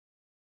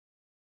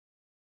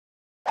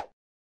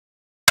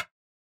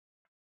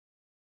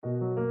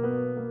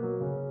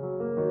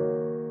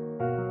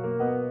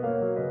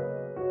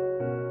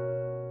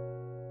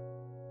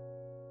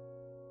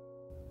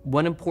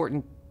One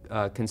important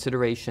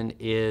consideration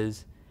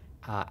is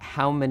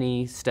how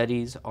many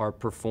studies are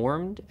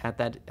performed at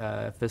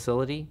that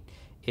facility.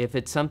 If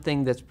it's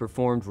something that's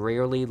performed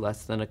rarely,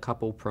 less than a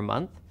couple per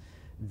month,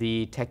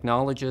 the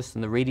technologist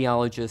and the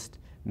radiologist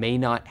may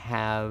not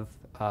have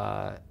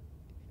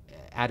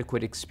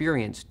adequate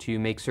experience to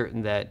make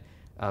certain that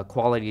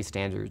quality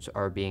standards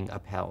are being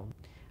upheld.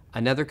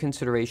 Another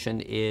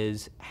consideration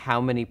is how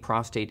many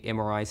prostate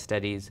MRI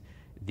studies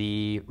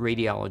the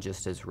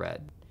radiologist has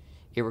read.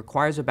 It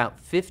requires about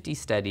 50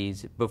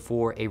 studies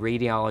before a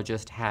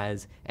radiologist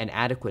has an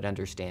adequate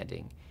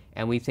understanding.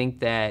 And we think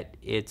that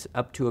it's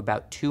up to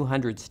about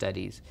 200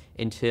 studies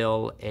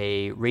until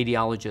a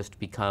radiologist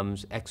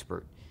becomes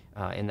expert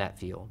in that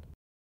field.